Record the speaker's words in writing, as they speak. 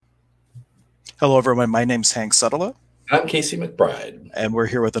Hello, everyone. My name's Hank Suttala, I'm Casey McBride. and we're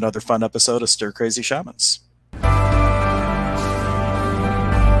here with another fun episode of Stir Crazy Shamans.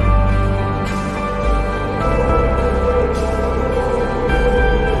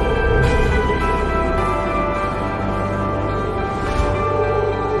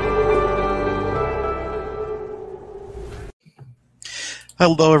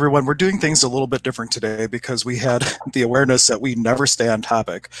 Hello, everyone. We're doing things a little bit different today because we had the awareness that we never stay on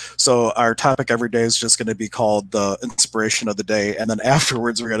topic. So our topic every day is just going to be called the inspiration of the day. And then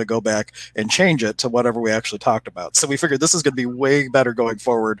afterwards, we're going to go back and change it to whatever we actually talked about. So we figured this is going to be way better going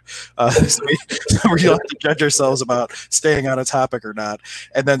forward. So we don't have to judge ourselves about staying on a topic or not.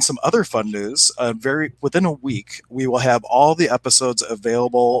 And then some other fun news. Within a week, we will have all the episodes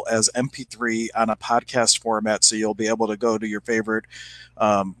available as MP3 on a podcast format. So you'll be able to go to your favorite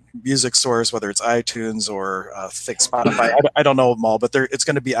music source, whether it's iTunes or Spotify. I don't know them all, but it's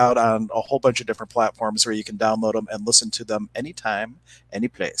going to be out on a whole bunch of different platforms where you can download them and listen to them anytime, any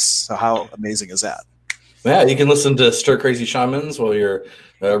place. So how amazing is that? Yeah, you can listen to Stir Crazy Shamans while you're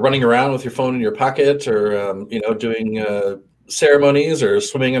running around with your phone in your pocket, or doing ceremonies or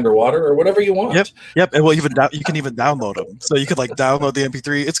swimming underwater or whatever you want. Yep. And well, you can even download them. So you could download the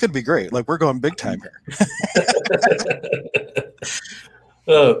MP3. It's going to be great. We're going big time here.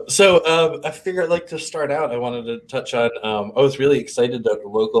 I figured to start out, I wanted to touch on, I was really excited that the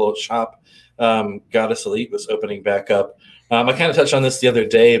local shop, Goddess Elite, was opening back up. I kind of touched on this the other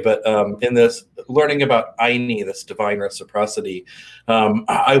day, but in this learning about Aini, this divine reciprocity,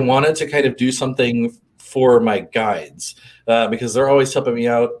 I wanted to kind of do something for my guides because they're always helping me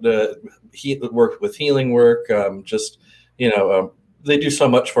out, work with healing work, they do so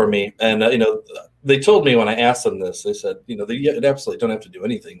much for me. And, they told me when I asked them this, they said, they absolutely don't have to do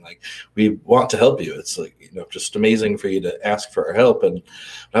anything. We want to help you. It's just amazing for you to ask for our help. And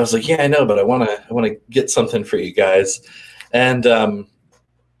I was like, yeah, I know, but I want to get something for you guys. And I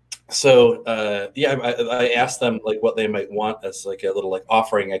asked them what they might want as a little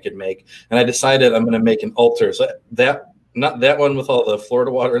offering I could make. And I decided I'm going to make an altar. So not that one with all the Florida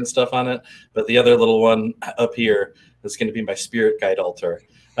water and stuff on it, but the other little one up here is going to be my spirit guide altar.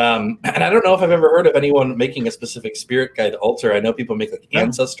 And I don't know if I've ever heard of anyone making a specific spirit guide altar. I know people make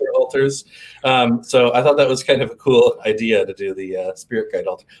ancestor altars. So I thought that was kind of a cool idea to do the spirit guide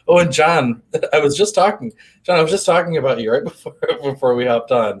altar. Oh, and John, I was just talking about you right before we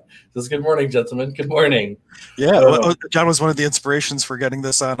hopped on. Says, good morning, gentlemen. Good morning. Yeah, John was one of the inspirations for getting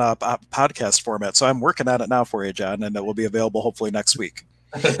this on a podcast format. So I'm working on it now for you, John, and it will be available hopefully next week.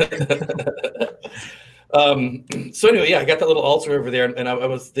 So anyway, yeah, I got that little altar over there,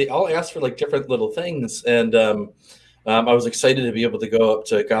 and they all asked for different little things, and I was excited to be able to go up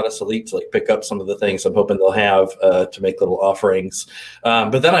to Goddess Elite to pick up some of the things I'm hoping they'll have to make little offerings.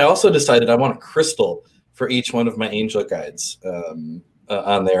 But then I also decided I want a crystal for each one of my angel guides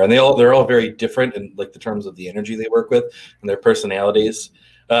on there, and they're all very different in the terms of the energy they work with and their personalities.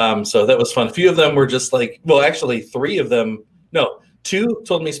 So that was fun. A few of them were just actually 3 of them, no, 2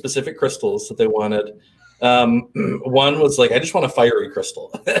 told me specific crystals that they wanted. One was I just want a fiery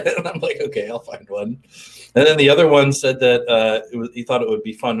crystal. And I'm like, okay, I'll find one. And then the other one said that he thought it would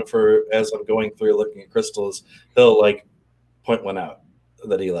be fun for, as I'm going through looking at crystals, he'll point one out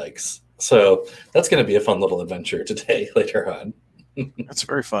that he likes. So that's going to be a fun little adventure today later on. That's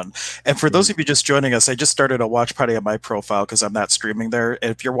very fun. And for those of you just joining us, I just started a watch party on my profile because I'm not streaming there.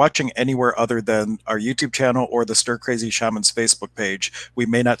 And if you're watching anywhere other than our YouTube channel or the Stir Crazy Shamans Facebook page, we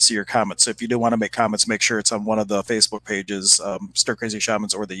may not see your comments. So if you do want to make comments, make sure it's on one of the Facebook pages, Stir Crazy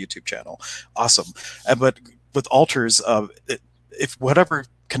Shamans or the YouTube channel. Awesome. But with altars, if whatever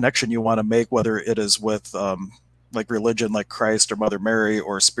connection you want to make, whether it is with religion like Christ or Mother Mary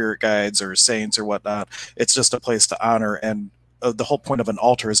or spirit guides or saints or whatnot, it's just a place to honor. And the whole point of an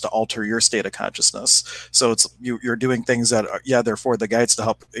altar is to alter your state of consciousness. So it's you're doing things that are, they're for the guides to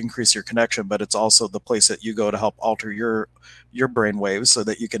help increase your connection, but it's also the place that you go to help alter your brain waves so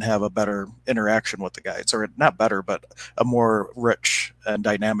that you can have a better interaction with the guides, or not better, but a more rich and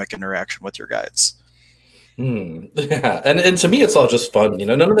dynamic interaction with your guides. Yeah, and to me, it's all just fun.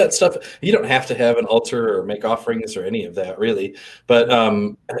 None of that stuff. You don't have to have an altar or make offerings or any of that, really. But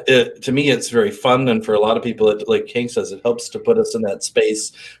to me, it's very fun, and for a lot of people, like King says, it helps to put us in that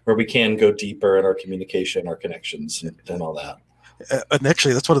space where we can go deeper in our communication, our connections, and all that. And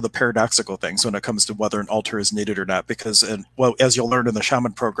actually, that's one of the paradoxical things when it comes to whether an altar is needed or not. Because, well, as you'll learn in the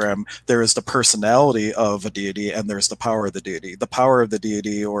shaman program, there is the personality of a deity and there's the power of the deity. The power of the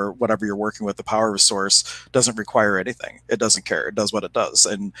deity, or whatever you're working with, the power of source, doesn't require anything. It doesn't care. It does what it does.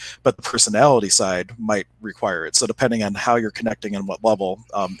 But the personality side might require it. So depending on how you're connecting and what level,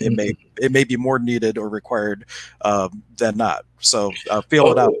 it may be more needed or required than not. So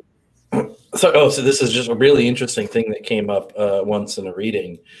feel it out. So this is just a really interesting thing that came up once in a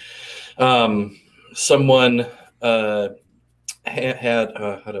reading. Someone had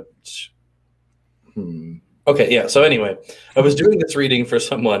okay, yeah. So anyway, I was doing this reading for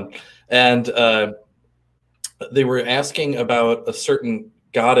someone, and they were asking about a certain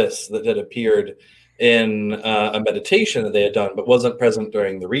goddess that had appeared in a meditation that they had done, but wasn't present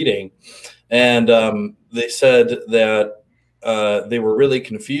during the reading. And they said that they were really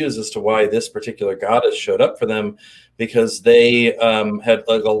confused as to why this particular goddess showed up for them, because they had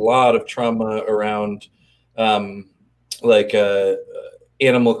like a lot of trauma around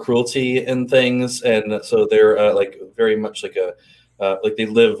animal cruelty and things, and so they're like very much like like they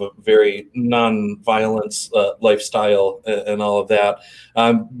live a very non-violence lifestyle and all of that.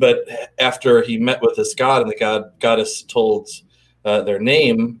 But after he met with this god and the goddess told their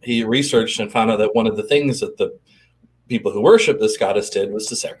name, he researched and found out that one of the things that the people who worship this goddess did was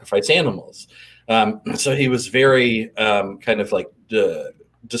to sacrifice animals. So he was very kind of like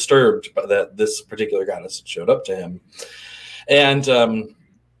disturbed by that this particular goddess showed up to him. And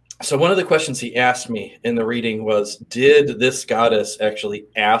so one of the questions he asked me in the reading was, did this goddess actually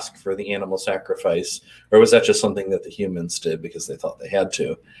ask for the animal sacrifice, or was that just something that the humans did because they thought they had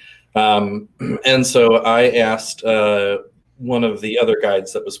to? And so I asked one of the other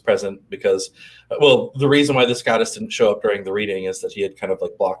guides that was present, because, well, the reason why this goddess didn't show up during the reading is that he had kind of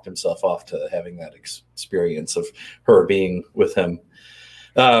like blocked himself off to having that experience of her being with him.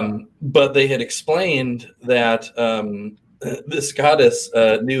 But they had explained that this goddess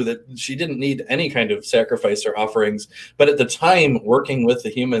knew that she didn't need any kind of sacrifice or offerings, but at the time, working with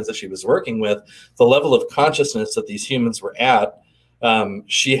the humans that she was working with, the level of consciousness that these humans were at,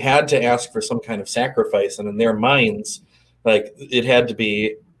 she had to ask for some kind of sacrifice, and in their minds, like, it had to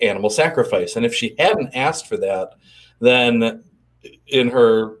be animal sacrifice. And if she hadn't asked for that, then in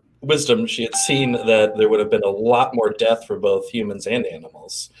her wisdom, she had seen that there would have been a lot more death for both humans and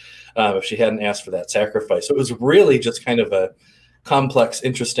animals if she hadn't asked for that sacrifice. So it was really just kind of a complex,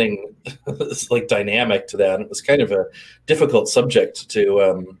 interesting like dynamic to that. And it was kind of a difficult subject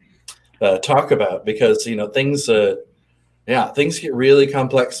to talk about, because, you know, things get really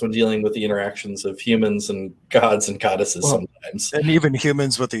complex when dealing with the interactions of humans and gods and goddesses sometimes. And even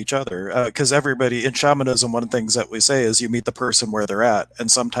humans with each other. Because everybody in shamanism, one of the things that we say is you meet the person where they're at. And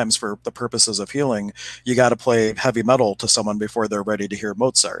sometimes for the purposes of healing, you got to play heavy metal to someone before they're ready to hear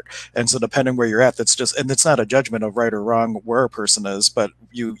Mozart. And so depending where you're at, that's just, and it's not a judgment of right or wrong where a person is, but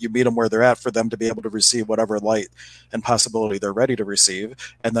you meet them where they're at for them to be able to receive whatever light and possibility they're ready to receive,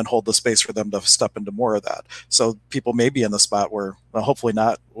 and then hold the space for them to step into more of that. So people may be in the spot where, well, hopefully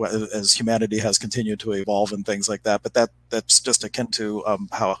not, as humanity has continued to evolve and things like that, but that's just akin to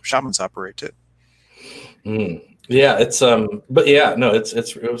how shamans operate too. Yeah, it's but yeah, no,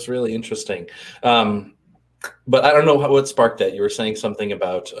 it was really interesting. But I don't know what sparked that. You were saying something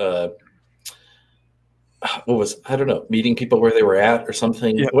about I don't know, meeting people where they were at or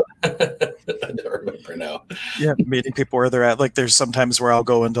something. Yeah. I don't remember now. Yeah, meeting people where they're at. Like, there's sometimes where I'll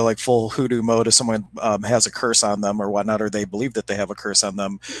go into like full hoodoo mode if someone has a curse on them or whatnot, or they believe that they have a curse on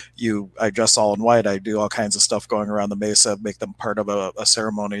them. I dress all in white. I do all kinds of stuff going around the mesa, make them part of a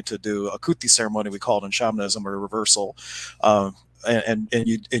ceremony to do a kuti ceremony, we call it in shamanism, or a reversal. And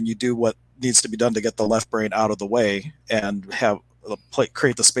you do what needs to be done to get the left brain out of the way and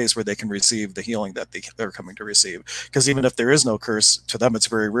create the space where they can receive the healing that they're coming to receive. Because even if there is no curse, to them it's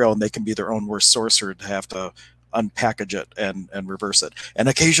very real, and they can be their own worst sorcerer to have to unpackage it and reverse it. And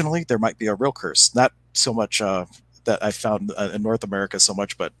occasionally there might be a real curse, not so much that I found in North America so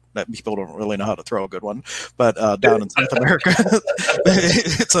much, but that people don't really know how to throw a good one. But down in South America,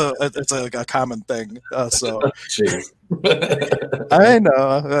 it's a common thing. So I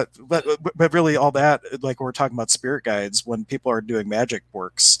know, but really all that, like we're talking about spirit guides, when people are doing magic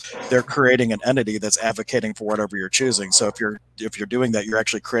works, they're creating an entity that's advocating for whatever you're choosing. So if you're doing that, you're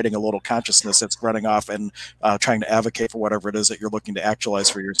actually creating a little consciousness that's running off and trying to advocate for whatever it is that you're looking to actualize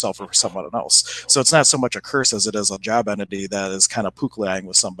for yourself or for someone else. So it's not so much a curse as it is a job entity that is kind of pukliang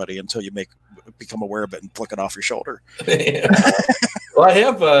with somebody until you become aware of it and flick it off your shoulder. Well,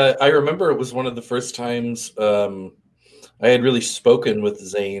 I remember it was one of the first times I had really spoken with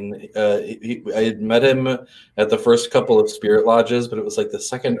Zane. I had met him at the first couple of spirit lodges, but it was like the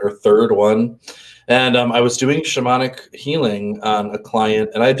second or third one. And I was doing shamanic healing on a client,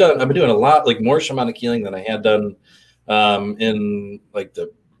 and I've been doing a lot, like more shamanic healing than I had done in like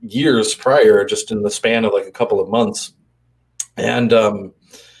the years prior, just in the span of like a couple of months. And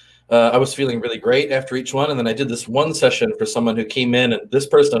I was feeling really great after each one. And then I did this one session for someone who came in, and this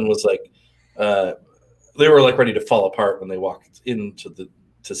person was like, they were like ready to fall apart when they walked into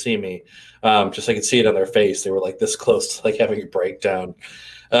to see me. Just I could see it on their face. They were like this close to like having a breakdown.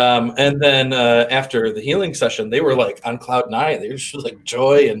 And then after the healing session, they were like on cloud nine. They were just like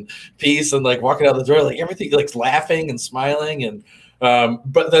joy and peace and like walking out the door, like everything, like laughing and smiling. And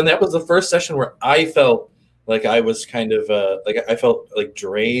but then that was the first session where I felt like I was kind of like I felt like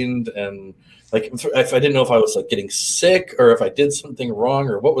drained and like if I didn't know if I was like getting sick or if I did something wrong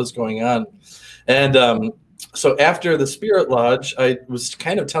or what was going on. And so after the Spirit Lodge, I was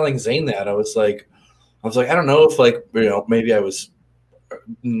kind of telling Zane that I was like, I don't know if like, maybe I was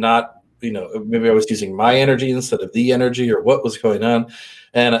not, maybe I was using my energy instead of the energy or what was going on.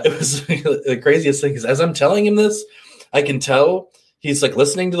 And it was the craziest thing is as I'm telling him this, I can tell he's like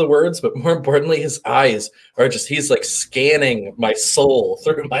listening to the words, but more importantly, his eyes are just, he's like scanning my soul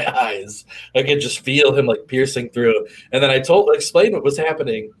through my eyes. I could just feel him like piercing through. And then I explained what was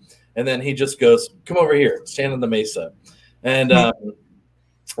happening. And then he just goes, come over here, stand on the mesa. And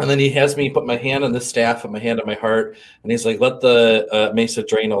then he has me put my hand on the staff and my hand on my heart. And he's like, let the mesa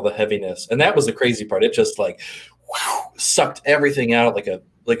drain all the heaviness. And that was the crazy part. It just like sucked everything out like a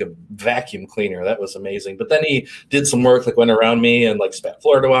vacuum cleaner. That was amazing. But then he did some work, like went around me and like spat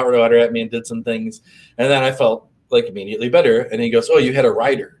Florida water at me and did some things. And then I felt like immediately better. And he goes, oh, you had a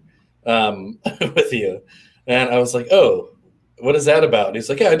rider with you. And I was like, oh, what is that about? And he's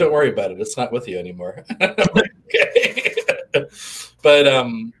like, yeah, don't worry about it. It's not with you anymore. Okay. But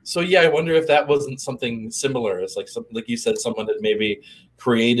so yeah, I wonder if that wasn't something similar. It's like like you said, someone had maybe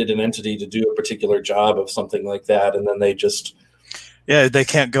created an entity to do a particular job of something like that, and then they just they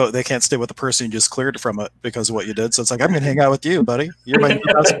can't stay with the person you just cleared from it because of what you did. So it's like, I'm going to hang out with you, buddy. You're my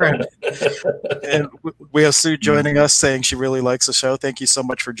new best friend. And we have Sue joining us saying she really likes the show. Thank you so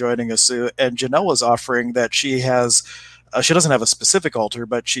much for joining us, Sue. And Janelle was offering that she has, she doesn't have a specific altar,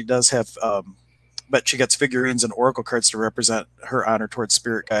 but she does have, but she gets figurines and oracle cards to represent her honor towards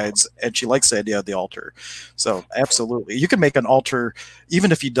spirit guides, and she likes the idea of the altar. So absolutely, you can make an altar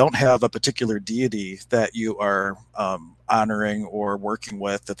even if you don't have a particular deity that you are honoring or working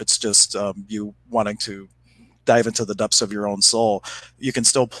with. If it's just you wanting to dive into the depths of your own soul, you can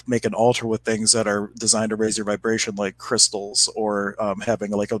still make an altar with things that are designed to raise your vibration, like crystals, or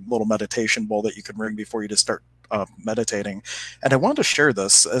having like a little meditation bowl that you can ring before you just start meditating. And I wanted to share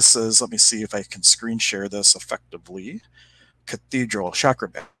this. This is, let me see if I can screen share this effectively. Cathedral chakra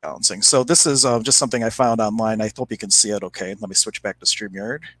balancing. So this is just something I found online. I hope you can see it okay. Let me switch back to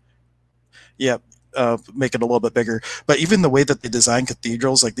StreamYard. Yep. Make it a little bit bigger. But even the way that they design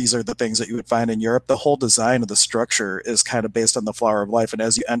cathedrals, like these are the things that you would find in Europe, the whole design of the structure is kind of based on the flower of life. And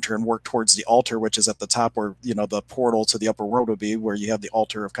as you enter and work towards the altar, which is at the top where, the portal to the upper world would be, where you have the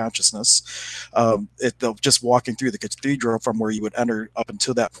altar of consciousness, just walking through the cathedral from where you would enter up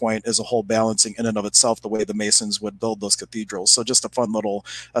until that point is a whole balancing in and of itself, the way the Masons would build those cathedrals. So just a fun little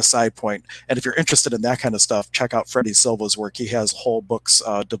side point. And if you're interested in that kind of stuff, check out Freddie Silva's work. He has whole books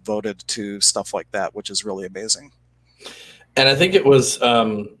devoted to stuff like that, which is really amazing. And I think it was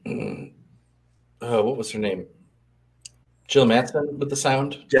what was her name? Jill Matson with the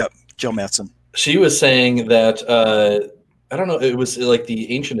sound? Yeah, Jill Matson. She was saying that I don't know, it was like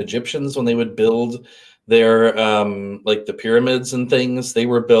the ancient Egyptians when they would build their like the pyramids and things, they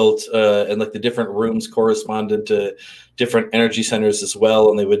were built and like the different rooms corresponded to different energy centers as well,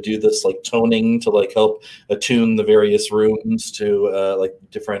 and they would do this like toning to like help attune the various rooms to like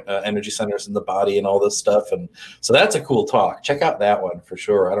different energy centers in the body and all this stuff. And so that's a cool talk. Check out that one for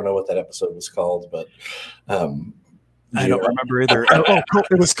sure. I don't know what that episode was called, but I don't remember either.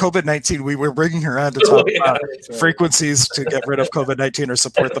 It was COVID-19. We were bringing her on to talk about frequencies to get rid of COVID-19 or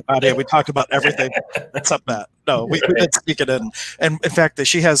support the body. And we talked about everything except that. No, we did speak it in. And in fact,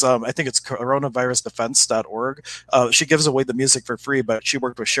 she has, I think it's coronavirusdefense.org. She gives away the music for free, but she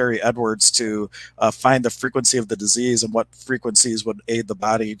worked with Sherry Edwards to find the frequency of the disease and what frequencies would aid the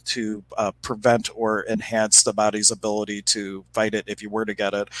body to prevent or enhance the body's ability to fight it if you were to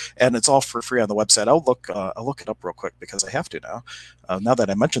get it. And it's all for free on the website. I'll look it up real quick because I have to now. Now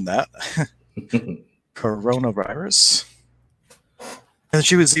that I mentioned that. Coronavirus. And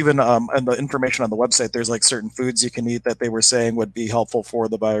she was even, and the information on the website, there's like certain foods you can eat that they were saying would be helpful for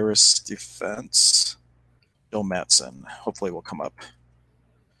the virus defense. Jill Matson. Hopefully will come up.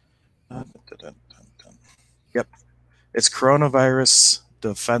 Yep. It's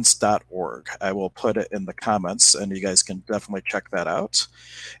coronavirusdefense.org. I will put it in the comments, and you guys can definitely check that out.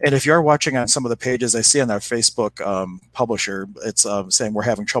 And if you are watching on some of the pages I see on our Facebook publisher, it's saying we're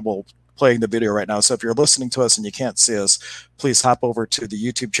having trouble playing the video right now. So if you're listening to us and you can't see us, please hop over to the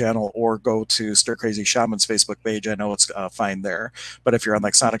YouTube channel or go to Stir Crazy Shaman's Facebook page. I know it's fine there. But if you're on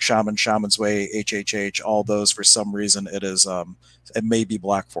like Sonic Shaman, Shaman's Way, HHH, all those, for some reason, it is it may be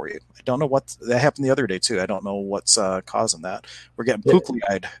black for you. I don't know what that happened the other day too. I don't know what's causing that. We're getting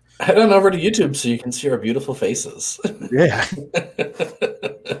pookly-eyed. Head on over to YouTube so you can see our beautiful faces. Yeah.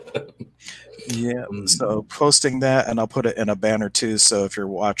 Yeah, so posting that, and I'll put it in a banner too. So if you're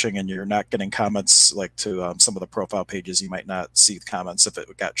watching and you're not getting comments, like to some of the profile pages, you might not see the comments if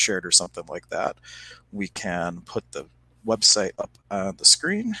it got shared or something like that. We can put the website up on the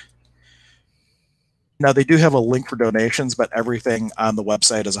screen. Now, they do have a link for donations, but everything on the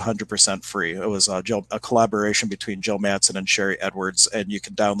website is 100% free. It was a collaboration between Jill Matson and Sherry Edwards, and you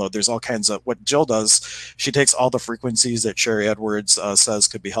can download. There's all kinds of, what Jill does, she takes all the frequencies that Sherry Edwards says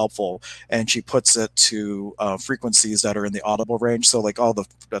could be helpful, and she puts it to frequencies that are in the audible range. So like all the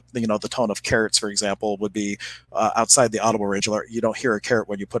tone of carrots, for example, would be outside the audible range. You don't hear a carrot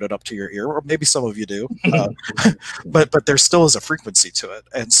when you put it up to your ear, or maybe some of you do, but there still is a frequency to it.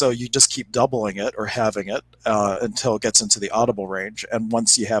 And so you just keep doubling it or having it until it gets into the audible range, and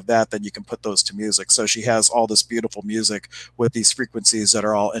once you have that, then you can put those to music. So she has all this beautiful music with these frequencies that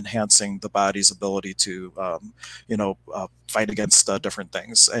are all enhancing the body's ability to fight against different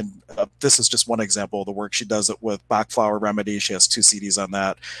things. And this is just one example of the work. She does it with Bach Flower Remedy. She has 2 CDs on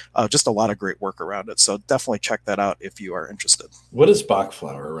that. Just a lot of great work around it, so definitely check that out if you are interested. What is Bach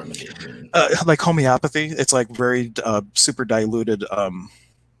Flower Remedy? Like homeopathy. It's like very super diluted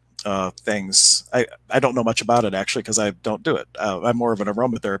things. I don't know much about it actually because I don't do it. I'm more of an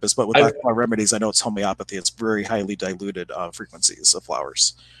aromatherapist, but with flower remedies, I know it's homeopathy. It's very highly diluted frequencies of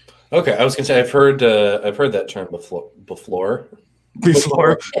flowers. Okay, I was gonna say I've heard that term before. Befloral.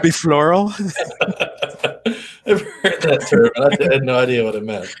 I've heard that term, but I had no idea what it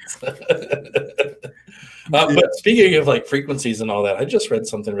meant. But speaking of like frequencies and all that, I just read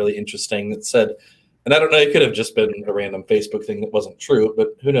something really interesting that said, and I don't know, it could have just been a random Facebook thing that wasn't true, but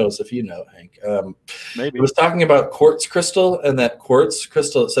who knows if you know, Hank. Maybe. It was talking about quartz crystal, and that quartz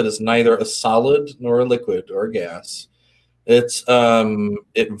crystal, it said, is neither a solid nor a liquid or a gas. It's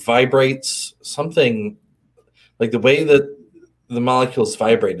it vibrates something like the way that the molecules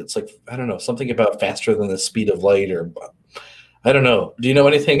vibrate. It's like, I don't know, something about faster than the speed of light, or I don't know. Do you know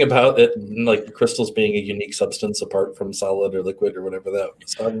anything about it, like crystals being a unique substance apart from solid or liquid or whatever that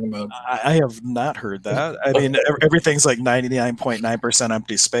was talking about? I have not heard that. I mean, everything's like 99.9%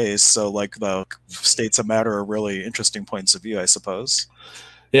 empty space. So like the states of matter are really interesting points of view, I suppose.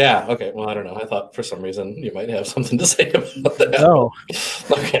 Yeah. Okay. Well, I don't know. I thought for some reason you might have something to say about that. No.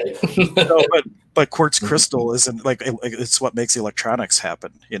 Okay. No, but quartz crystal isn't like, it's what makes electronics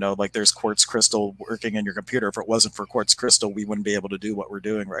happen. Like there's quartz crystal working in your computer. If it wasn't for quartz crystal, we wouldn't be able to do what we're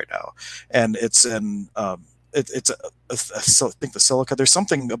doing right now. And it's in I think the silica. There's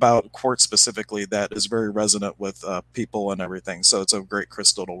something about quartz specifically that is very resonant with people and everything. So it's a great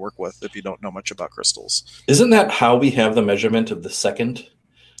crystal to work with if you don't know much about crystals. Isn't that how we have the measurement of the second?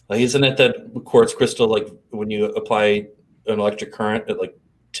 Like, isn't it that quartz crystal, like when you apply an electric current, it like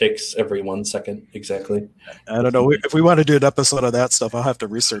ticks every 1 second exactly? I don't know. If we want to do an episode of that stuff, I'll have to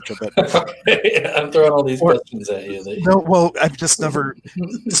research a bit. Okay. I'm throwing all these questions at you. No, well, I've just never.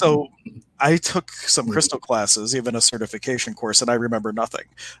 So I took some crystal classes, even a certification course, and I remember nothing.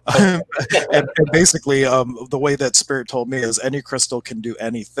 And basically, the way that Spirit told me is any crystal can do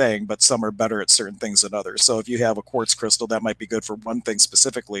anything, but some are better at certain things than others. So if you have a quartz crystal, that might be good for one thing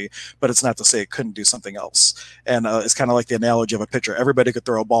specifically, but it's not to say it couldn't do something else. And it's kind of like the analogy of a pitcher. Everybody could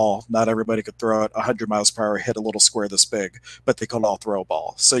throw a ball. Not everybody could throw it 100 miles per hour, hit a little square this big, but they could all throw a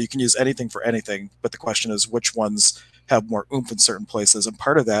ball. So you can use anything for anything, but the question is which ones have more oomph in certain places, and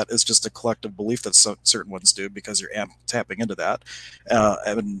part of that is just a collective belief that certain ones do because you're tapping into that.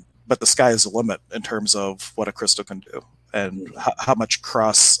 But the sky is the limit in terms of what a crystal can do and how much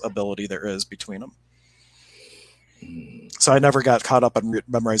cross ability there is between them. So I never got caught up on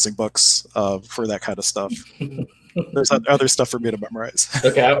memorizing books for that kind of stuff. There's other stuff for me to memorize.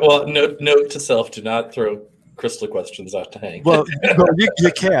 Okay, well, note to self: do not throw crystal questions out to Hank. Well,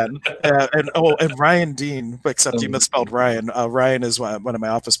 you can. And Ryan Dean, except you misspelled Ryan. Ryan is one of my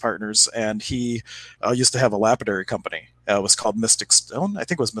office partners, and he used to have a lapidary company. It was called Mystic Stone. I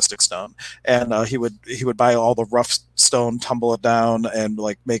think it was Mystic Stone. And he would buy all the rough stone, tumble it down, and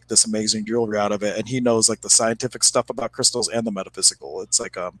like make this amazing jewelry out of it. And he knows like the scientific stuff about crystals and the metaphysical. It's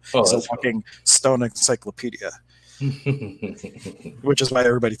like he's a walking stone encyclopedia. Which is why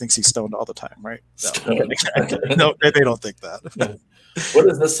everybody thinks he's stoned all the time, right? No, they don't think that. What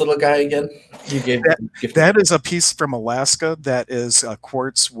is this little guy again? You gave that is a piece from Alaska that is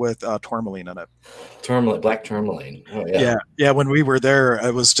quartz with tourmaline in it. Tourmaline, black tourmaline. Oh yeah. Yeah. When we were there,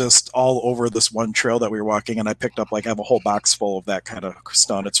 it was just all over this one trail that we were walking, and I picked up I have a whole box full of that kind of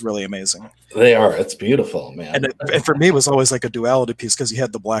stone. It's really amazing. They are. It's beautiful, man. And for me, it was always like a duality piece because you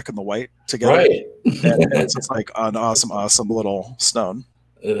had the black and the white together. Right. And it's just like an awesome little stone.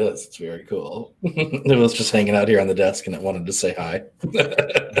 It is. It's very cool. It was just hanging out here on the desk, and it wanted to say hi.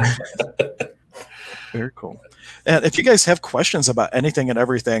 Very cool. And if you guys have questions about anything and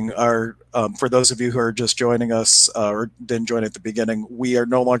everything, or for those of you who are just joining us or didn't join at the beginning, we are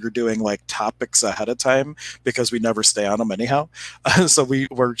no longer doing like topics ahead of time because we never stay on them anyhow. So we're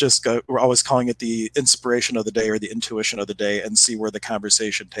always calling it the inspiration of the day or the intuition of the day, and see where the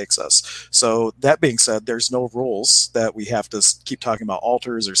conversation takes us. So that being said, there's no rules that we have to keep talking about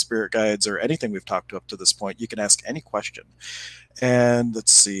altars or spirit guides or anything we've talked to up to this point. You can ask any question. And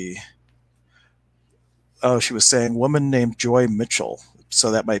let's see. Oh, she was saying woman named Joy Mitchell.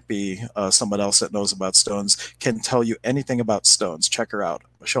 So that might be someone else that knows about stones, can tell you anything about stones. Check her out.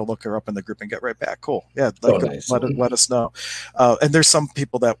 She'll look her up in the group and get right back. Cool. Yeah, nice. let us know. And there's some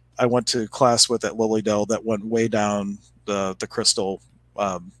people that I went to class with at Lilydale that went way down the crystal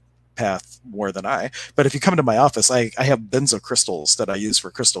path more than I. But if you come to my office, I have bins of crystals that I use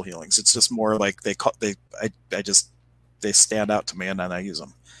for crystal healings. It's just more like they stand out to me, and then I use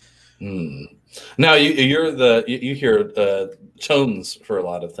them. Now you hear tones for a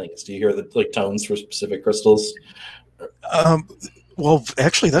lot of things. Do you hear the tones for specific crystals? Well,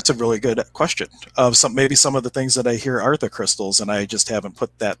 actually, that's a really good question. Maybe some of the things that I hear are the crystals, and I just haven't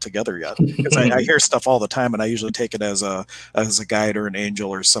put that together yet. Because I hear stuff all the time, and I usually take it as a guide or an angel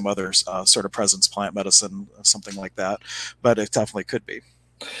or some other sort of presence, plant medicine, something like that. But it definitely could be.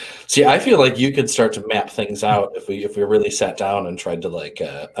 See, I feel like you could start to map things out if we really sat down and tried to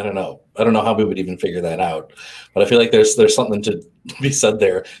I don't know how we would even figure that out, but I feel like there's something to be said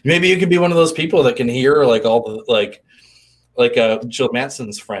there. Maybe you could be one of those people that can hear all the Jill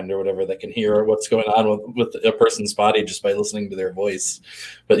Matson's friend or whatever that can hear what's going on with a person's body just by listening to their voice.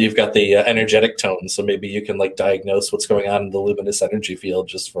 But you've got the energetic tones, so maybe you can diagnose what's going on in the luminous energy field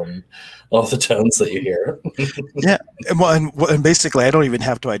just from all the tones that you hear. Yeah, and basically, I don't even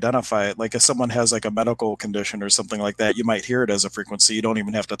have to identify it. Like if someone has a medical condition or something like that, you might hear it as a frequency. You don't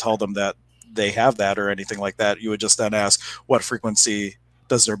even have to tell them that they have that or anything like that. You would just then ask, what frequency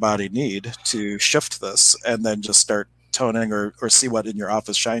does their body need to shift this, and then just start toning or see what in your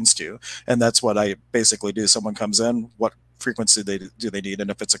office shines to. And that's what I basically do. Someone comes in, what frequency do they need? And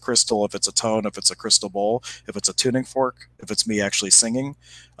if it's a crystal, if it's a tone, if it's a crystal bowl, if it's a tuning fork, if it's me actually singing,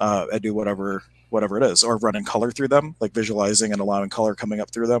 I do whatever it is, or running color through them, like visualizing and allowing color coming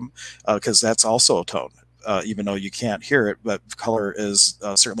up through them, because that's also a tone, even though you can't hear it, but color is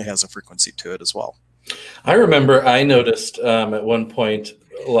certainly has a frequency to it as well. I remember I noticed at one point,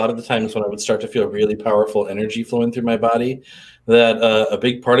 a lot of the times when I would start to feel really powerful energy flowing through my body, that a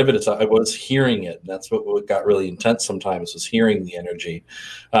big part of it is I was hearing it. And that's what got really intense sometimes, was hearing the energy.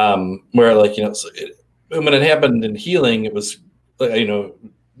 Where when it happened in healing, it was, it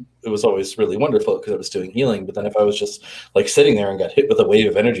was always really wonderful because I was doing healing. But then if I was just sitting there and got hit with a wave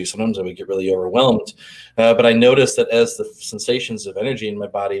of energy, sometimes I would get really overwhelmed. But I noticed that as the sensations of energy in my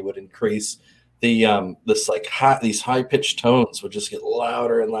body would increase, these high pitched tones would just get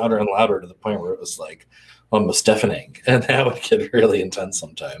louder and louder and louder to the point where it was almost deafening, and that would get really intense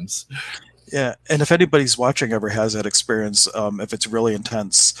sometimes. Yeah, and if anybody's watching ever has that experience, if it's really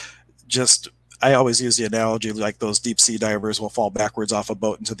intense, I always use the analogy like those deep sea divers will fall backwards off a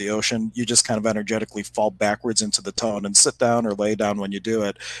boat into the ocean. You just kind of energetically fall backwards into the tone and sit down or lay down when you do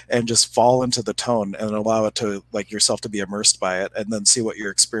it, and just fall into the tone and allow it to yourself to be immersed by it, and then see what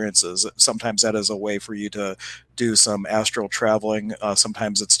your experience is. Sometimes that is a way for you to do some astral traveling.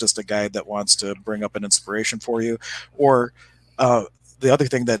 Sometimes it's just a guide that wants to bring up an inspiration for you, or the other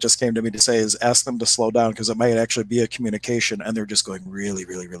thing that just came to me to say is ask them to slow down, because it might actually be a communication and they're just going really,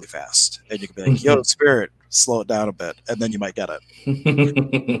 really, really fast. And you can be like, yo, spirit, slow it down a bit. And then you might get it.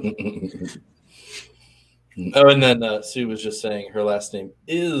 Oh, and then Sue was just saying her last name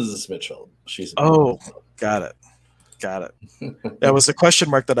is Mitchell. She's Got it. Got it. That was a question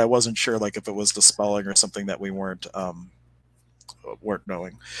mark that I wasn't sure, like if it was the spelling or something that we weren't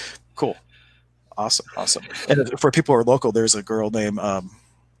knowing. Cool. Awesome. Awesome. And for people who are local, there's a girl named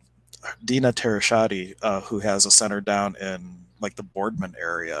Dina Terashati, who has a center down in like the Boardman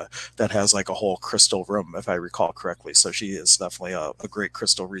area that has like a whole crystal room, if I recall correctly. So she is definitely a great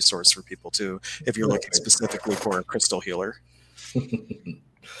crystal resource for people too, if you're looking specifically for a crystal healer.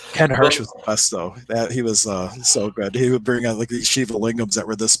 Ken Hirsch was the best though. That he was so good. He would bring out like these Shiva lingams that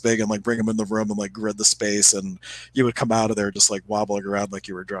were this big and like bring them in the room and like grid the space, and you would come out of there just like wobbling around like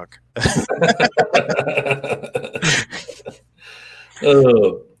you were drunk.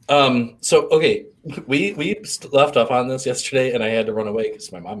 So okay, we left off on this yesterday, and I had to run away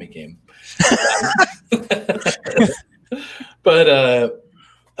because my mommy came. But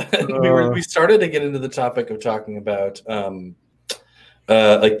we started to get into the topic of talking about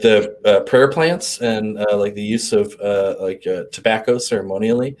like the prayer plants and like the use of tobacco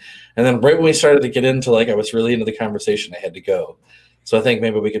ceremonially, and then right when we started to get into I was really into the conversation, I had to go. So I think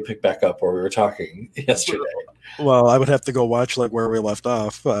maybe we could pick back up where we were talking yesterday. Well, I would have to go watch like where we left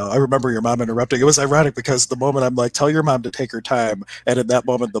off. I remember your mom interrupting. It was ironic because the moment I'm like, tell your mom to take her time, and at that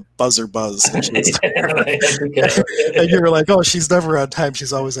moment the buzzer buzzed. And, and you were like, oh, she's never on time.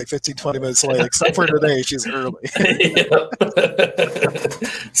 She's always like 15, 20 minutes late, except for today, she's early.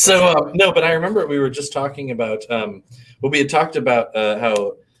 So, no, but I remember we were just talking about, we had talked about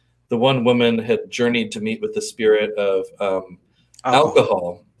how the one woman had journeyed to meet with the spirit of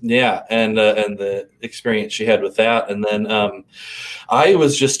alcohol. Yeah, and the experience she had with that. And then I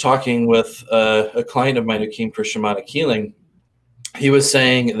was just talking with a client of mine who came for shamanic healing. He was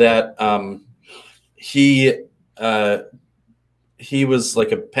saying that he was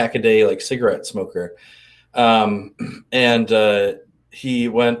like a pack a day like cigarette smoker, and he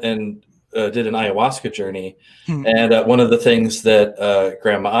went and did an ayahuasca journey. And one of the things that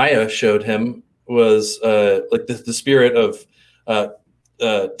Grandma Aya showed him was like the spirit of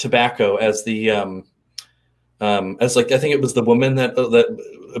tobacco as the as like I think it was the woman that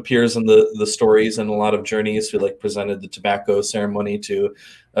appears in the stories and a lot of journeys who like presented the tobacco ceremony to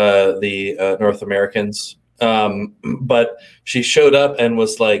the North Americans. But she showed up and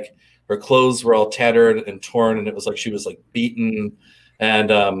was like her clothes were all tattered and torn, and it was like she was like beaten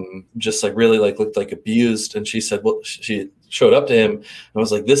and just like really like looked like abused. And she said, well, she showed up to him and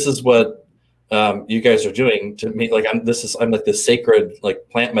was like, this is what you guys are doing to me. Like I'm like this sacred like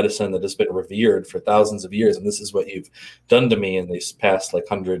plant medicine that has been revered for thousands of years, and this is what you've done to me in these past like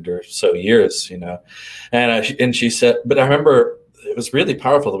 100 or so years, you know. And she said, but I remember it was really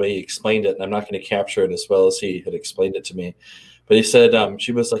powerful the way he explained it, and I'm not going to capture it as well as he had explained it to me. But he said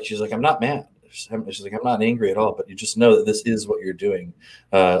she's like, I'm not mad. She's like, I'm not angry at all, but you just know that this is what you're doing,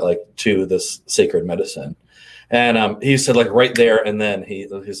 like to this sacred medicine. And he said, like right there, and then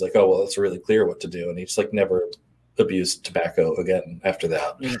he's like, oh well, it's really clear what to do, and he's like never abused tobacco again after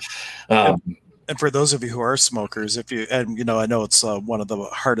that. And for those of you who are smokers, I know it's one of the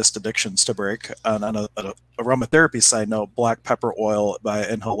hardest addictions to break. On a aromatherapy side note, black pepper oil by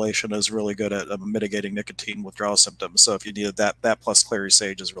inhalation is really good at mitigating nicotine withdrawal symptoms. So if you needed that plus clary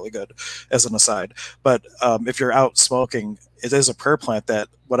sage is really good as an aside. But if you're out smoking, it is a prayer plant that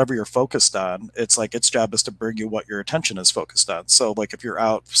whatever you're focused on, it's like its job is to bring you what your attention is focused on. So like if you're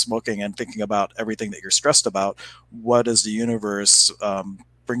out smoking and thinking about everything that you're stressed about, what is the universe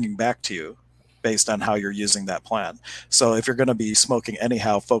bringing back to you based on how you're using that plant? So if you're going to be smoking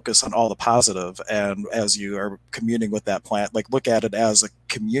anyhow, focus on all the positive, and as you are communing with that plant, like look at it as a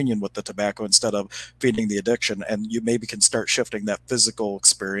communion with the tobacco instead of feeding the addiction, and you maybe can start shifting that physical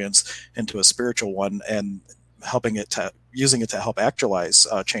experience into a spiritual one and using it to help actualize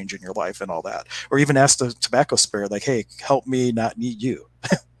change in your life and all that. Or even ask the tobacco spirit, like, hey, help me not need you.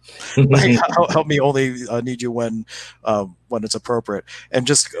 Like, help me only need you when it's appropriate. And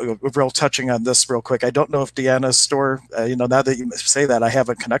just real touching on this real quick, I don't know if Deanna's store, now that you say that, I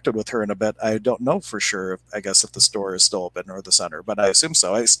haven't connected with her in a bit. I don't know for sure, I guess, if the store is still open or the center, but I assume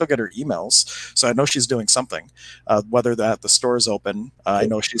so. I still get her emails, so I know she's doing something. Whether that the store is open, I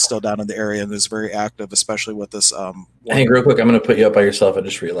know she's still down in the area and is very active, especially with this. Hey, real quick, I'm going to put you up by yourself. I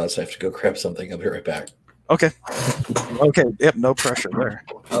just realized I have to go grab something. I'll be right back. Okay. Okay. Yep. No pressure there.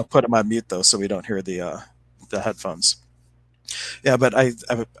 I'll put him on mute though, so we don't hear the headphones. Yeah, but I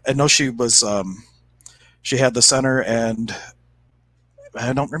know she was she had the center, and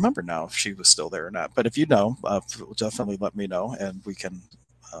I don't remember now if she was still there or not. But if you know, definitely let me know, and we can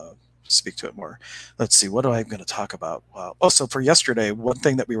speak to it more. Let's see, what am I going to talk about? Also, for yesterday, one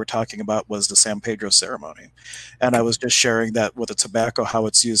thing that we were talking about was the San Pedro ceremony, and I was just sharing that with the tobacco, how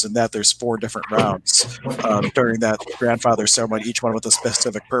it's used in that there's 4 different rounds during that grandfather ceremony, each one with a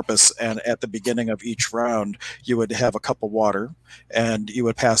specific purpose. And at the beginning of each round, you would have a cup of water, and you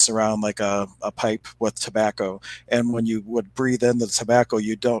would pass around like a pipe with tobacco. And when you would breathe in the tobacco,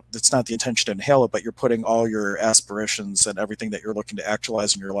 you don't, it's not the intention to inhale it, but you're putting all your aspirations and everything that you're looking to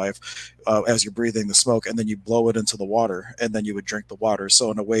actualize in your life as you're breathing the smoke, and then you blow it into the water, and then you would drink the water.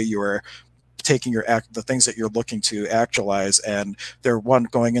 So in a way, you are taking the things that you're looking to actualize, and they're one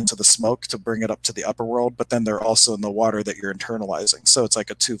going into the smoke to bring it up to the upper world, but then they're also in the water that you're internalizing. So it's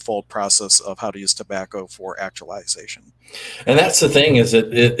like a twofold process of how to use tobacco for actualization. And that's the thing, is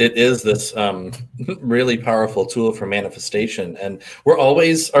it is this really powerful tool for manifestation. And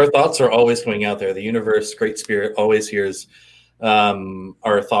our thoughts are always going out there. The universe, Great Spirit, always hears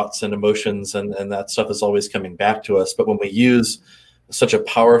our thoughts and emotions, and that stuff is always coming back to us. But when we use such a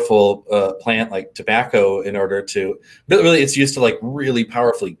powerful plant like tobacco in order to, really, it's used to like really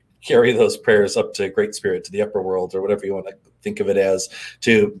powerfully carry those prayers up to Great Spirit, to the upper world, or whatever you want to think of it as,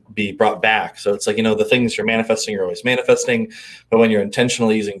 to be brought back. So it's like, the things you're manifesting, you're always manifesting. But when you're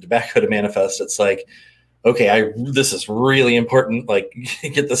intentionally using tobacco to manifest, it's like, okay, this is really important. Like,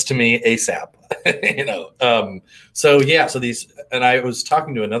 get this to me ASAP. So these, and I was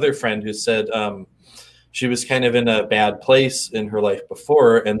talking to another friend who said she was kind of in a bad place in her life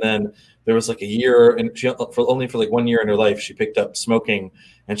before, and then there was like a year, and only for like 1 year in her life, she picked up smoking,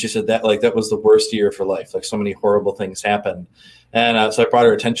 and she said that that was the worst year of her life. Like, so many horrible things happened. And so I brought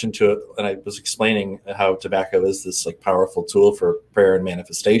her attention to it, and I was explaining how tobacco is this like powerful tool for prayer and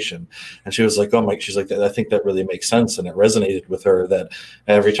manifestation. And she was like, she's like, I think that really makes sense. And it resonated with her that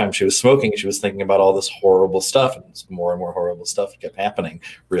every time she was smoking, she was thinking about all this horrible stuff, and more and more horrible stuff kept happening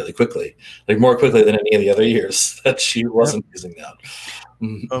really quickly, like more quickly than any of the other years that she wasn't using that.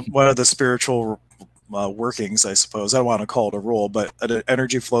 One of the spiritual workings, I suppose, I don't want to call it a rule, but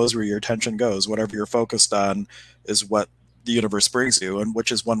energy flows where your attention goes. Whatever you're focused on is what the universe brings you, and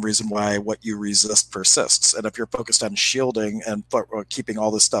which is one reason why what you resist persists. And if you're focused on shielding and keeping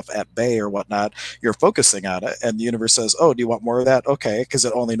all this stuff at bay or whatnot, you're focusing on it, and the universe says, "Oh, do you want more of that? Okay," because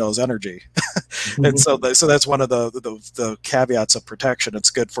it only knows energy. And so that's one of the caveats of protection.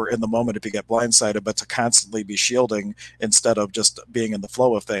 It's good for in the moment if you get blindsided, but to constantly be shielding instead of just being in the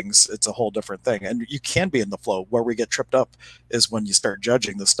flow of things, it's a whole different thing. And you can be in the flow. Where we get tripped up is when you start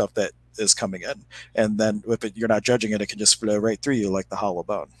judging the stuff that is coming in, and then if you're not judging it, it can just flow right through you like the hollow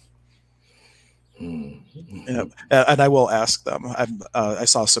bone. Yeah. And I will ask them. I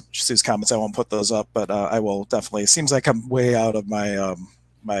saw Sue's comments. I won't put those up, but I will definitely. It seems like I'm way out of my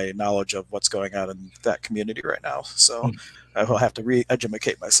my knowledge of what's going on in that community right now, so I will have to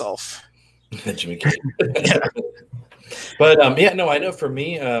re-educate myself. Educate. Yeah. But I know for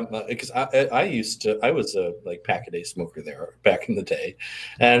me, because I was a like pack-a-day smoker there back in the day,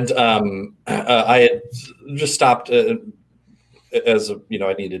 and I had just stopped as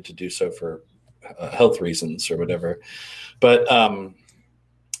I needed to do so for health reasons or whatever. But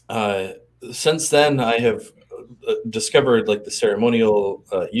since then, I have discovered like the ceremonial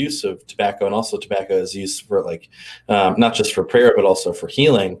use of tobacco, and also tobacco is used for like not just for prayer but also for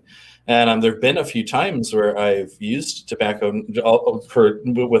healing. And there have been a few times where I've used tobacco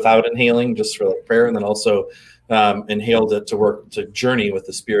without inhaling, just for like prayer, and then also inhaled it to journey with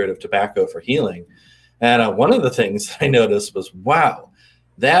the spirit of tobacco for healing. And one of the things I noticed was, wow,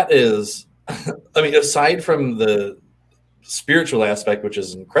 that is, I mean, aside from the spiritual aspect, which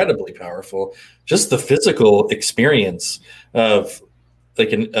is incredibly powerful, just the physical experience of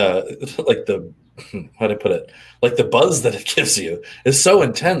like the how to put it, like the buzz that it gives you is so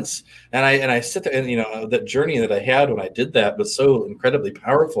intense. And I sit there, and that journey that I had when I did that was so incredibly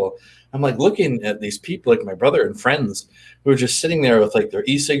powerful. I'm like looking at these people, like my brother and friends, who are just sitting there with like their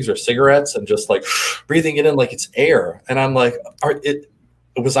e-cigs or cigarettes and just like breathing it in like it's air. And I'm like,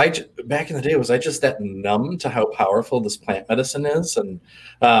 back in the day, was I just that numb to how powerful this plant medicine is? And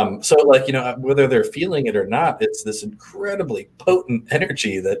so like, whether they're feeling it or not, it's this incredibly potent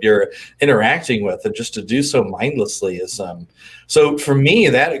energy that you're interacting with, and just to do so mindlessly is so for me,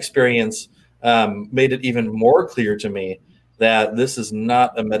 that experience made it even more clear to me that this is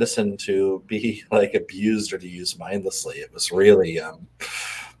not a medicine to be like abused or to use mindlessly. It was really oh,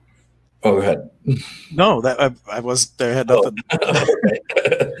 go ahead. No, that I was there. Had nothing. Okay.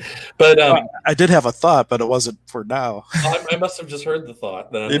 But I did have a thought, but it wasn't for now. I must have just heard the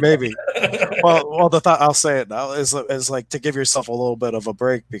thought then. Maybe. Well, the thought, I'll say it now, is like to give yourself a little bit of a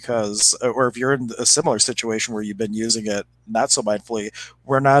break because, or if you're in a similar situation where you've been using it not so mindfully,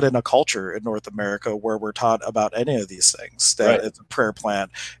 we're not in a culture in North America where we're taught about any of these things. That Right. it's a prayer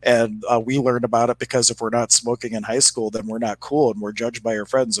plant, and we learn about it because if we're not smoking in high school, then we're not cool, and we're judged by our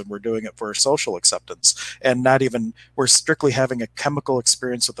friends, and we're doing it for social acceptance, and not even we're strictly having a chemical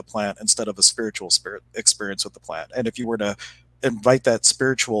experience with the plant instead of a spiritual spirit experience with the plant. And if you were to invite that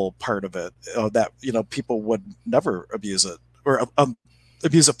spiritual part of it, that people would never abuse it or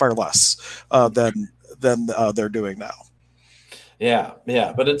abuse it far less than they're doing now. Yeah,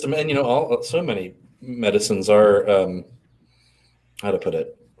 yeah, but it's, and all so many medicines are, how to put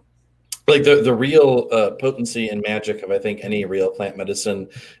it, like the real potency and magic of, I think, any real plant medicine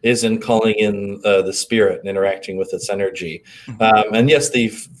is in calling in the spirit and interacting with its energy. Mm-hmm. And yes, the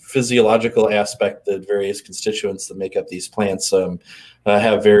physiological aspect, the various constituents that make up these plants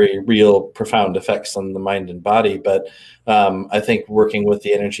have very real, profound effects on the mind and body. But I think working with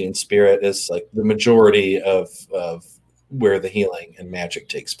the energy and spirit is like the majority of where the healing and magic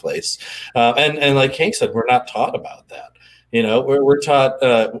takes place. And like Hank said, we're not taught about that. We're taught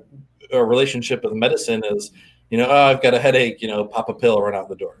a relationship with medicine is, oh, I've got a headache, pop a pill, run out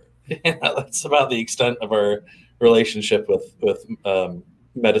the door. That's about the extent of our relationship with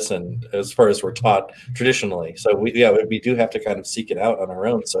medicine as far as we're taught traditionally. So we do have to kind of seek it out on our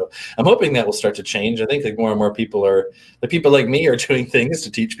own. So I'm hoping that will start to change. I think that more and more people like me are doing things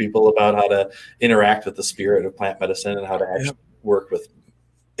to teach people about how to interact with the spirit of plant medicine and how to actually work with.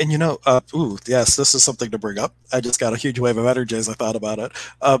 And yes, this is something to bring up. I just got a huge wave of energy as I thought about it.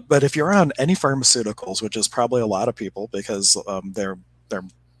 But if you're on any pharmaceuticals, which is probably a lot of people because they're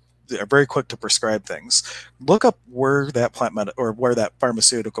very quick to prescribe things, look up where that or where that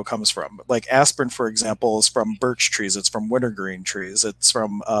pharmaceutical comes from. Like aspirin, for example, is from birch trees. It's from wintergreen trees. It's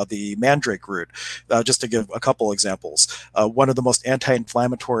from the mandrake root. Just to give a couple examples, one of the most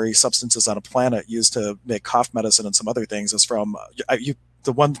anti-inflammatory substances on a planet used to make cough medicine and some other things is from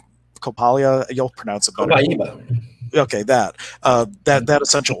the one Copalia. You'll pronounce it better. Copaiba. Okay, that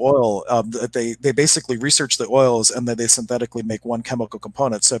essential oil, they basically research the oils and then they synthetically make one chemical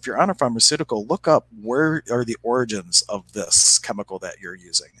component. So if you're on a pharmaceutical, look up where are the origins of this chemical that you're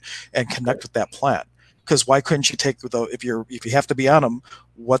using and connect with that plant. Because why couldn't you if you have to be on them,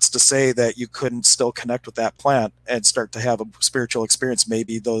 what's to say that you couldn't still connect with that plant and start to have a spiritual experience?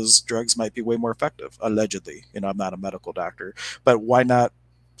 Maybe those drugs might be way more effective, allegedly. I'm not a medical doctor, but why not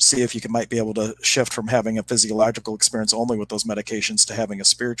see if you might be able to shift from having a physiological experience only with those medications to having a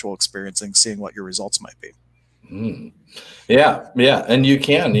spiritual experience and seeing what your results might be. Yeah, and you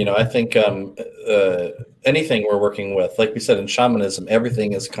can. I think anything we're working with, like we said in shamanism,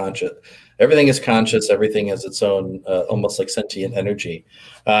 everything is conscious. Everything is conscious. Everything has its own, almost like sentient energy.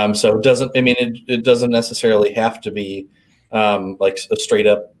 So it doesn't. I mean, it doesn't necessarily have to be like a straight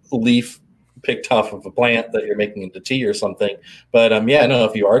up leaf picked off of a plant that you're making into tea or something. But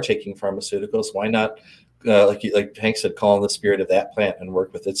if you are taking pharmaceuticals, why not? Like Hank said, call on the spirit of that plant and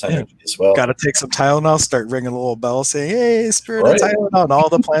work with its energy as well. Got to take some Tylenol, start ringing a little bell saying, hey, spirit of Tylenol, and all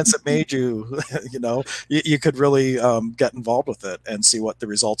the plants that made you, you could really get involved with it and see what the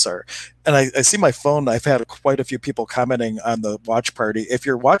results are. And I see my phone, I've had quite a few people commenting on the watch party. If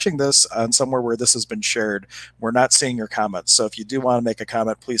you're watching this on somewhere where this has been shared, we're not seeing your comments. So if you do want to make a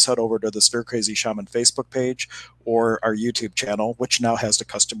comment, please head over to the Stir Crazy Shaman Facebook page or our YouTube channel, which now has the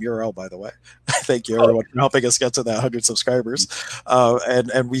custom URL, by the way. Thank you, everyone, for helping us get to that 100 subscribers.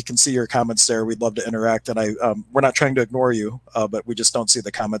 And we can see your comments there. We'd love to interact. And we're not trying to ignore you, but we just don't see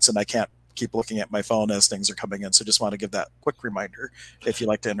the comments, and I can't keep looking at my phone as things are coming in. So just want to give that quick reminder if you'd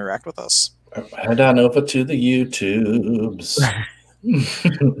like to interact with us. Head on over to the YouTubes.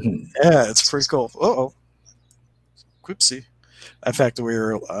 Yeah, it's pretty cool. Uh-oh. Whoopsie. In fact,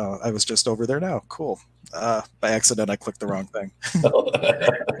 I was just over there now. Cool. By accident, I clicked the wrong thing.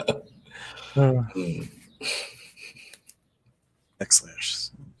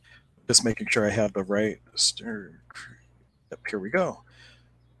 / Just making sure I have the right Yep, here we go.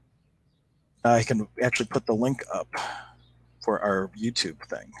 I can actually put the link up for our YouTube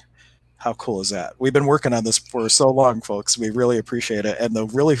thing. How cool is that? We've been working on this for so long, folks. We really appreciate it. And the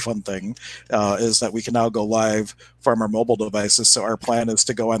really fun thing is that we can now go live from our mobile devices. So our plan is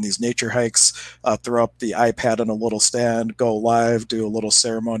to go on these nature hikes, throw up the iPad on a little stand, go live, do a little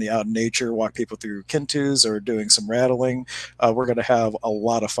ceremony out in nature, walk people through kintus or doing some rattling. We're going to have a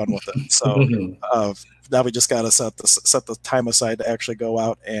lot of fun with it. So now we just got to set the time aside to actually go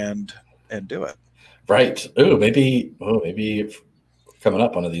out and do it. Right. Maybe coming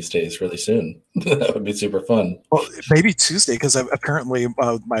up one of these days really soon. That would be super fun. Well, maybe Tuesday, because apparently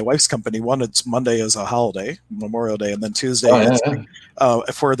my wife's company wanted Monday as a holiday, Memorial Day, and then Tuesday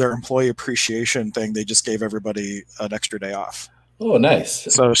for their employee appreciation thing, they just gave everybody an extra day off. Oh, nice.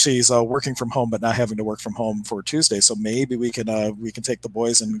 So she's working from home, but not having to work from home for Tuesday. So maybe we can take the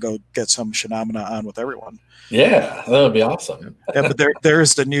boys and go get some Phenomena on with everyone. Yeah, that would be awesome. Yeah, but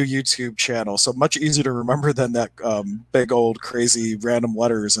there's the new YouTube channel, so much easier to remember than that big old crazy random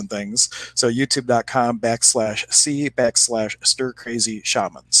letters and things. So youtube.com/C/Stir Crazy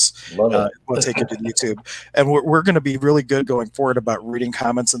Shamans. We'll take you to YouTube, and we're going to be really good going forward about reading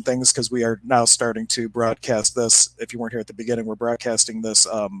comments and things, because we are now starting to broadcast this. If you weren't here at the beginning, we're broadcasting this.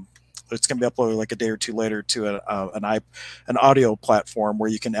 It's going to be uploaded like a day or two later to an audio platform where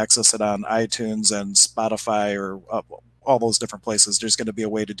you can access it on iTunes and Spotify or all those different places. There's going to be a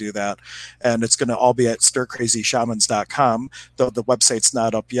way to do that. And it's going to all be at stircrazyshamans.com, though the website's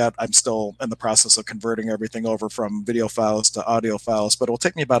not up yet. I'm still in the process of converting everything over from video files to audio files, but it'll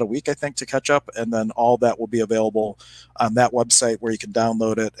take me about a week, I think, to catch up. And then all that will be available on that website where you can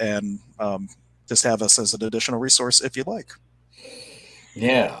download it and just have us as an additional resource if you'd like.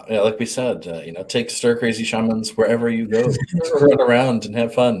 Yeah, like we said, take Stir Crazy Shamans wherever you go. Run around and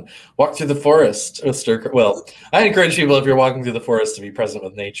have fun. Walk through the forest with Stir. Well, I encourage people, if you're walking through the forest, to be present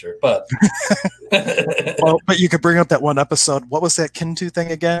with nature. But but you could bring up that one episode. What was that Kintu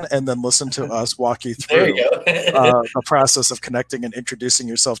thing again? And then listen to us walk you through the process of connecting and introducing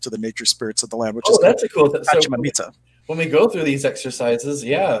yourself to the nature spirits of the land, which is that's a cool thing. So, when we go through these exercises,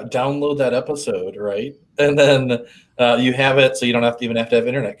 download that episode, right? And then you have it, so you don't have to have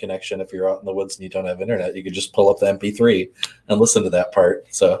internet connection. If you're out in the woods and you don't have internet, you could just pull up the MP3 and listen to that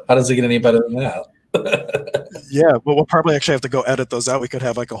part. So how does it get any better than that? Yeah, but we'll probably actually have to go edit those out. We could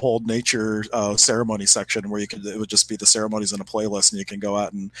have like a whole nature ceremony section where it would just be the ceremonies in a playlist, and you can go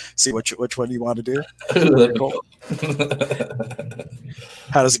out and see which one you want to do. Cool.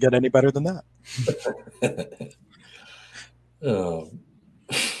 How does it get any better than that? So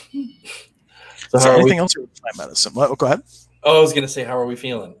anything else with plant medicine? Go ahead. Oh, I was going to say, how are we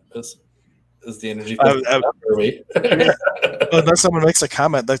feeling? Is the energy? Unless someone makes a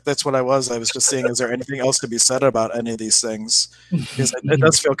comment, that's what I was just seeing. Is there anything else to be said about any of these things? Because it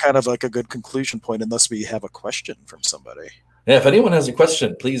does feel kind of like a good conclusion point, unless we have a question from somebody. Yeah, if anyone has a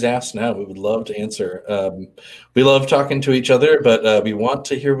question, please ask now. We would love to answer. We love talking to each other, but we want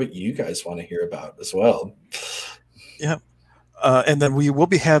to hear what you guys want to hear about as well. Yeah. And then we will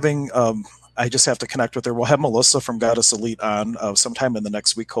be having, I just have to connect with her. We'll have Melissa from Goddess Elite on sometime in the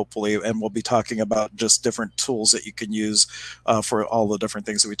next week, hopefully, and we'll be talking about just different tools that you can use for all the different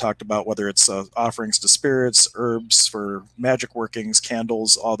things that we talked about, whether it's offerings to spirits, herbs for magic workings,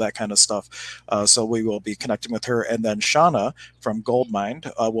 candles, all that kind of stuff. So we will be connecting with her. And then Shauna from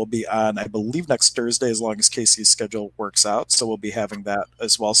Goldmind will be on, I believe, next Thursday, as long as Casey's schedule works out. So we'll be having that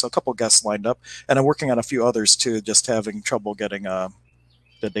as well. So a couple guests lined up. And I'm working on a few others, too, just having trouble getting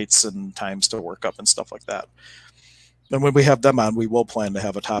the dates and times to work up and stuff like that. And when we have them on, we will plan to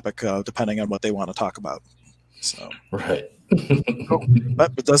have a topic depending on what they want to talk about. So right. Cool.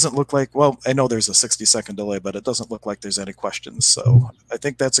 But it doesn't look like, well, I know there's a 60-second delay, but it doesn't look like there's any questions. So I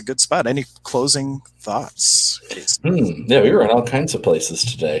think that's a good spot. Any closing thoughts? Yeah, we were in all kinds of places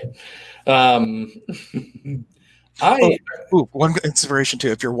today. One inspiration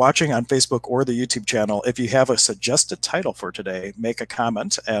too. If you're watching on Facebook or the YouTube channel, if you have a suggested title for today, make a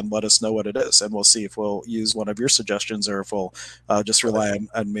comment and let us know what it is, and we'll see if we'll use one of your suggestions or if we'll just rely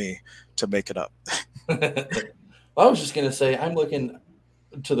on me to make it up. I was just gonna say, I'm looking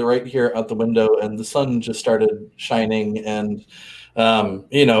to the right here out the window, and the sun just started shining, and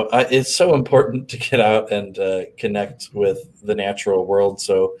it's so important to get out and connect with the natural world.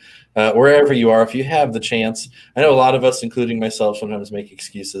 So wherever you are, if you have the chance, I know a lot of us, including myself, sometimes make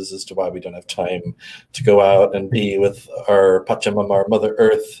excuses as to why we don't have time to go out and be with our Pachamama, our Mother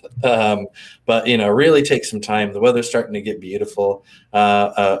Earth. But really take some time. The weather's starting to get beautiful.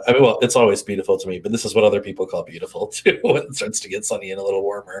 It's always beautiful to me, but this is what other people call beautiful too, when it starts to get sunny and a little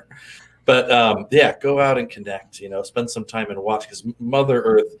warmer. But go out and connect, spend some time and watch, because Mother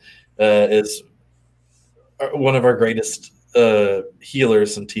Earth is one of our greatest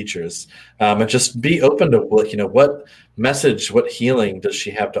healers and teachers. And just be open to what message, what healing does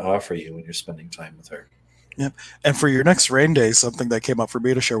she have to offer you when you're spending time with her? Yep. And for your next rain day, something that came up for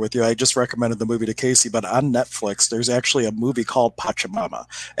me to share with you, I just recommended the movie to Casey, but on Netflix, there's actually a movie called Pachamama,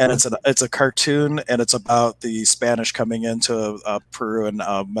 and it's a cartoon, and it's about the Spanish coming into Peru and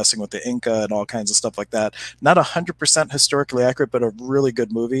messing with the Inca and all kinds of stuff like that. Not 100% historically accurate, but a really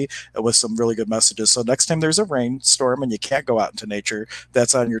good movie with some really good messages. So next time there's a rainstorm and you can't go out into nature,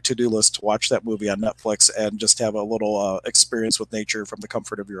 that's on your to-do list to watch that movie on Netflix and just have a little experience with nature from the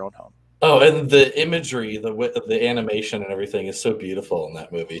comfort of your own home. Oh, and the imagery, the animation and everything is so beautiful in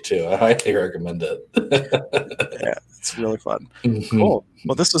that movie too. I highly recommend it. Yeah, it's really fun. Mhm. Cool.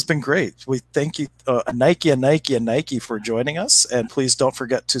 Well, this has been great. We thank you, Nike, for joining us. And please don't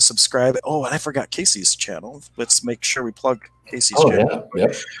forget to subscribe. Oh, and I forgot Casey's channel. Let's make sure we plug Casey's Oh channel. yeah,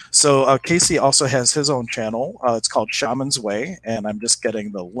 yep. So Casey also has his own channel. It's called Shaman's Way. And I'm just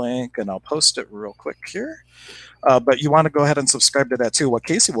getting the link and I'll post it real quick here. But you want to go ahead and subscribe to that too. What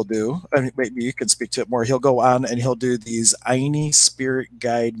Casey will do, I mean, maybe you can speak to it more. He'll go on and he'll do these Aini Spirit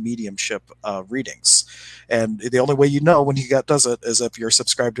Guide mediumship readings. And the only way you know when does it is if you're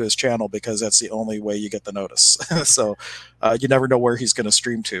subscribed to his channel, because that's the only way you get the notice. So you never know where he's going to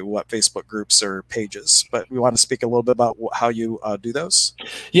stream to, what Facebook groups or pages. But we want to speak a little bit about how you do those.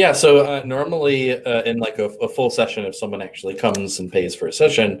 Yeah, so normally in like a full session, if someone actually comes and pays for a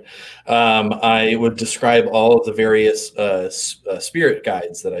session, I would describe all of the various spirit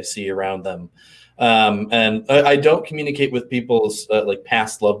guides that I see around them. And I don't communicate with people's like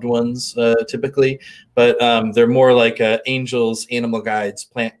past loved ones typically, but they're more like angels, animal guides,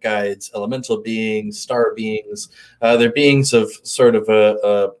 plant guides, elemental beings, star beings. They're beings of sort of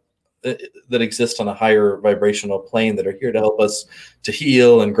that exist on a higher vibrational plane that are here to help us to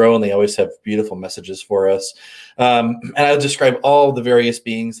heal and grow, and they always have beautiful messages for us. And I'll describe all the various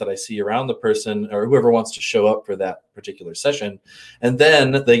beings that I see around the person or whoever wants to show up for that particular session, and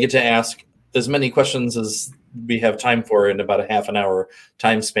then they get to ask as many questions as we have time for in about a half an hour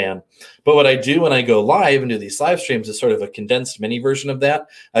time span. But what I do when I go live and do these live streams is sort of a condensed mini version of that.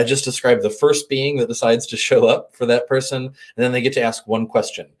 I just describe the first being that decides to show up for that person, and then they get to ask one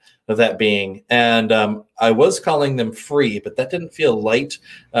question of that being. And I was calling them free, but that didn't feel light.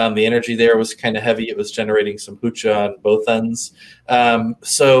 The energy there was kind of heavy. It was generating some hoocha on both ends.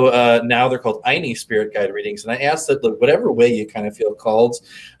 So now they're called Aini Spirit Guide readings. And I ask that whatever way you kind of feel called,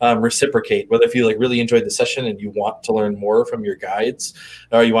 reciprocate, whether if you like really enjoyed the session and you want to learn more from your guides,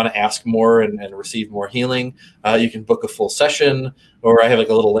 or you want to ask more and receive more healing, you can book a full session, or I have like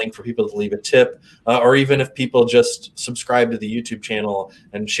a little link for people to leave a tip, or even if people just subscribe to the YouTube channel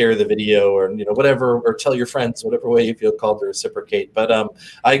and share the video, or whatever, or tell your friends, whatever way you feel called to reciprocate. But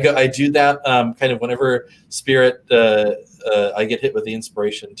I do that kind of whenever spirit I get hit with the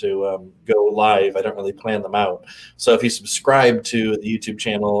inspiration to go live. I don't really plan them out. So if you subscribe to the YouTube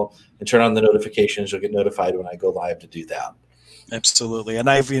channel and turn on the notifications, you'll get notified when I go live to do that. Absolutely. And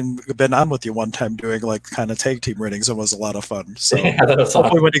I've even been on with you one time doing like kind of tag team readings. It was a lot of fun. So Yeah, that was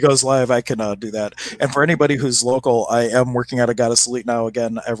hopefully awesome. when he goes live, I can do that. And for anybody who's local, I am working at a Goddess Elite now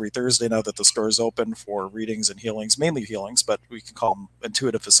again every Thursday now that the store is open for readings and healings, mainly healings, but we can call them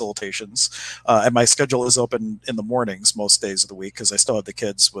intuitive facilitations. And my schedule is open in the mornings most days of the week because I still have the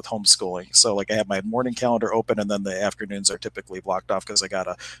kids with homeschooling. So like I have my morning calendar open, and then the afternoons are typically blocked off because I got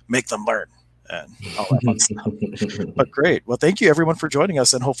to make them learn and all that fun stuff. But great. Well, thank you everyone for joining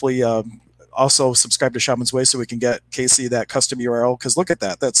us, and hopefully also subscribe to Shaman's Way so we can get Casey that custom URL, because look at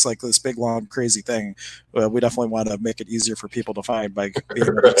that. That's like this big, long, crazy thing. We definitely want to make it easier for people to find by being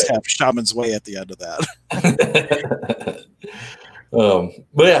able to just have Shaman's Way at the end of that.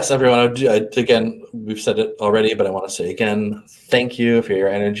 But yes, everyone, again, we've said it already, but I want to say again, thank you for your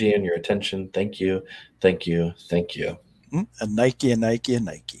energy and your attention. Thank you. Thank you. Thank you. And Nike and Nike and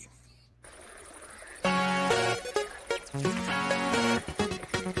Nike.